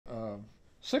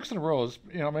Six in a row is,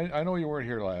 I mean, I know you weren't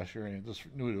here last year and you're just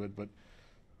new to it, but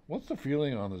what's the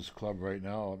feeling on this club right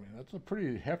now? I mean, that's a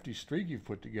pretty hefty streak you've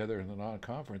put together in the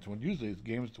non-conference. When usually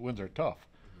games wins are tough.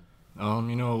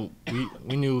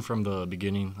 We knew from the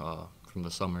beginning, from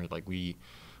the summer, like we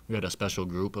had a special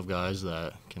group of guys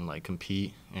that can like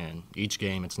compete, and each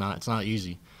game it's not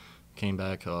easy. Came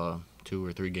back 2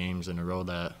 or 3 games in a row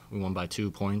that we won by 2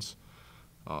 points,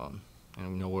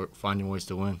 and we're finding ways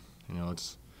to win.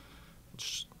 It's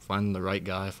just finding the right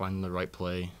guy, finding the right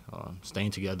play,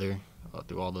 staying together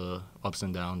through all the ups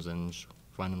and downs, and just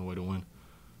finding a way to win.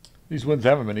 These wins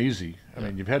haven't been easy. I Yeah.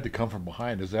 mean, you've had to come from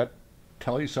behind. Does that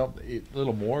tell you something a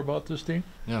little more about this team?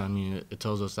 Yeah, I mean, it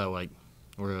tells us that like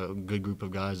we're a good group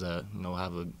of guys that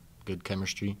have a good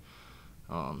chemistry.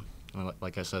 And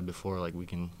like I said before, like we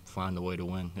can find a way to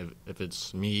win. If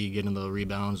it's me getting the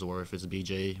rebounds, or if it's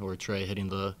BJ or Trey hitting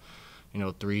the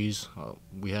threes,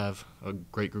 we have a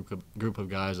great group of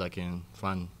guys that can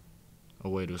find a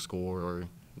way to score or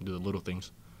do the little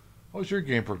things. How's your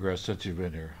game progressed since you've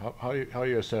been here? How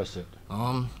you assess it?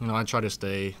 I try to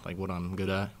stay like what I'm good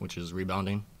at, which is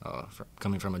rebounding.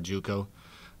 Coming from a JUCO,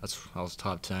 I was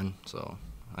top 10, so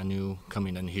I knew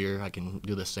coming in here I can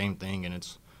do the same thing, and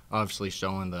it's obviously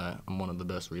showing that I'm one of the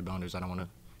best rebounders. I don't want to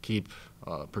keep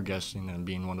progressing and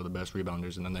being one of the best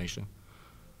rebounders in the nation.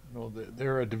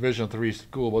 They're a Division III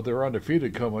school, but they're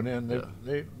undefeated coming in.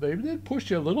 Yeah. They did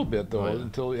push you a little bit though, Oh, yeah.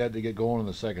 until you had to get going in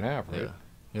the second half, right? Yeah.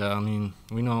 Yeah, I mean,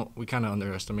 we kind of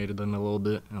underestimated them a little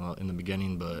bit in the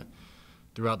beginning, but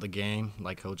throughout the game,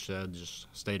 like Coach said, just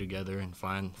stay together and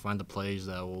find the plays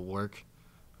that will work.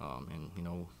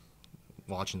 And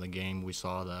watching the game, we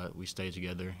saw that we stayed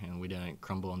together and we didn't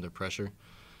crumble under pressure,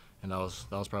 and that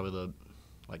was probably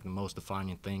the most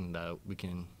defining thing, that we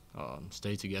can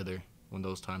stay together when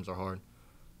those times are hard.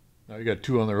 Now you got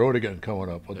two on the road again coming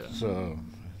up. What's Yeah.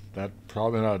 that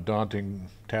probably not a daunting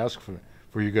task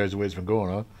for you guys the way it's been going,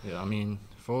 huh? Yeah, I mean,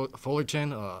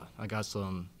 Fullerton, I got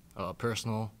some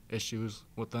personal issues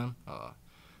with them.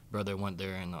 Brother went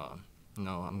there, and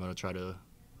I'm gonna try to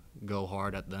go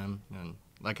hard at them, and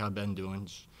like I've been doing.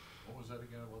 What was that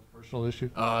again? What personal issue?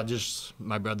 Just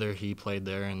my brother, he played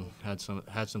there and had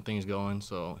some things going,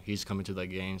 so he's coming to that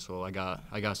game. So I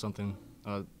got something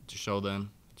to show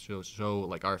them, to show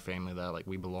like our family that like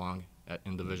we belong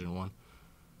in Division 1.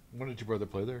 When did your brother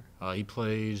play there? He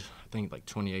played, I think, like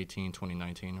 2018,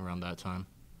 2019, around that time.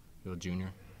 He was a junior.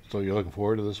 So you're looking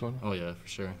forward to this one? Oh yeah, for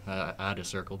sure. I had it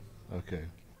circled. Okay.